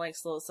 I don't like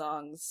slow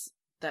songs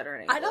that are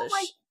in English. I don't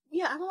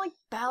like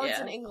ballads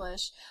in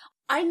English.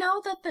 I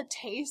know that the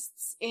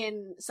tastes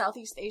in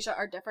Southeast Asia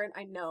are different.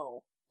 I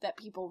know that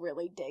people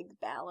really dig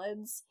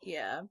ballads.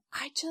 Yeah.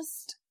 I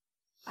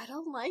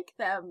don't like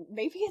them.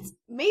 Maybe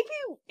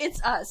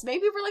it's us.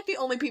 Maybe we're like the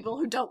only people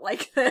who don't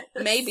like this.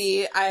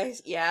 Maybe. I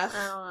don't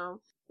know.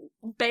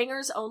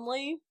 Bangers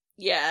only.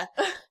 Yeah.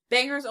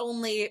 Bangers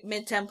only,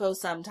 mid-tempo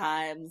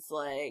sometimes,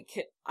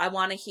 like, I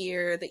want to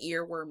hear the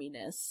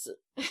earworminess.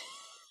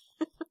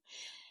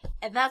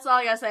 And that's all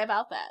I gotta say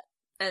about that.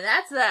 And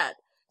that's that.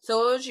 So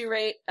what would you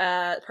rate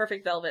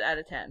Perfect Velvet out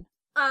of 10?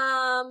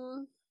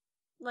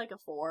 Like a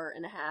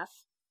 4.5.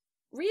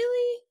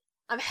 Really?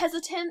 I'm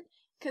hesitant,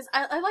 because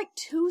I like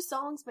 2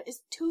 songs, but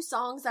is 2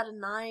 songs out of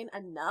 9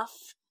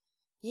 enough?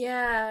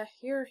 Yeah,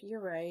 you're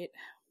right.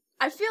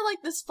 I feel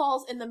like this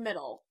falls in the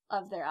middle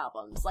of their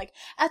albums. Like,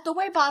 at the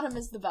way bottom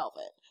is The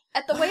Velvet.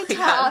 At the way my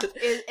top God.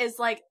 is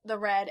like The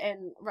Red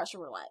and Russian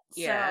Roulette.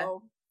 Yeah.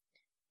 So,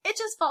 it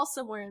just falls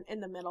somewhere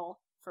in the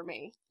middle for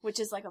me, which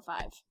is like a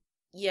 5.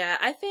 Yeah,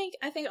 I think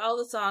all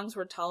the songs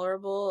were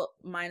tolerable,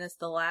 minus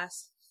the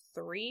last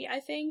 3, I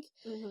think.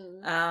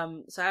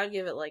 Mm-hmm. So I would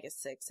give it like a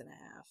 6.5.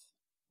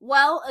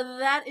 Well,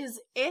 that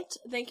is it.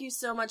 Thank you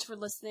so much for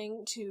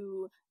listening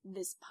to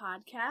this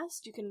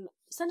podcast. You can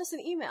send us an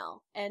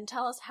email and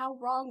tell us how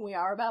wrong we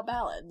are about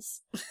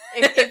ballads,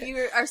 if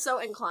you are so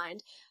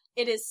inclined.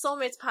 It is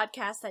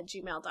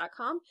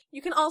soulmatespodcast@gmail.com.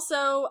 You can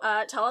also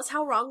tell us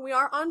how wrong we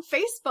are on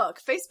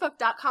Facebook,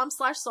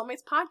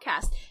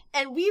 facebook.com/soulmatespodcast.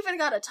 And we even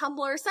got a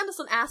Tumblr. Send us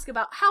an ask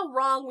about how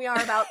wrong we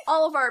are about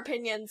all of our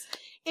opinions.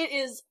 It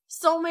is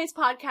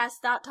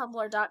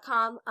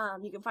soulmatespodcast.tumblr.com.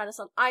 You can find us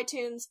on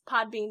iTunes,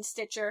 Podbean,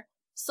 Stitcher,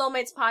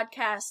 Soulmates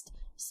Podcast,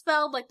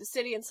 spelled like the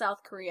city in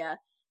South Korea.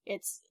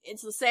 It's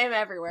the same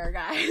everywhere,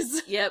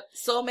 guys. Yep.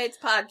 Soulmates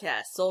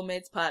Podcast.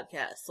 Soulmates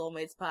Podcast.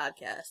 Soulmates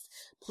Podcast.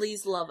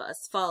 Please love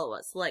us, follow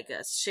us, like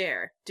us,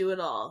 share, do it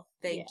all.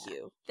 Thank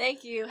you.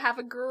 Thank you. Have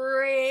a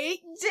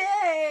great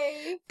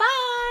day.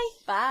 Bye!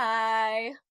 Bye.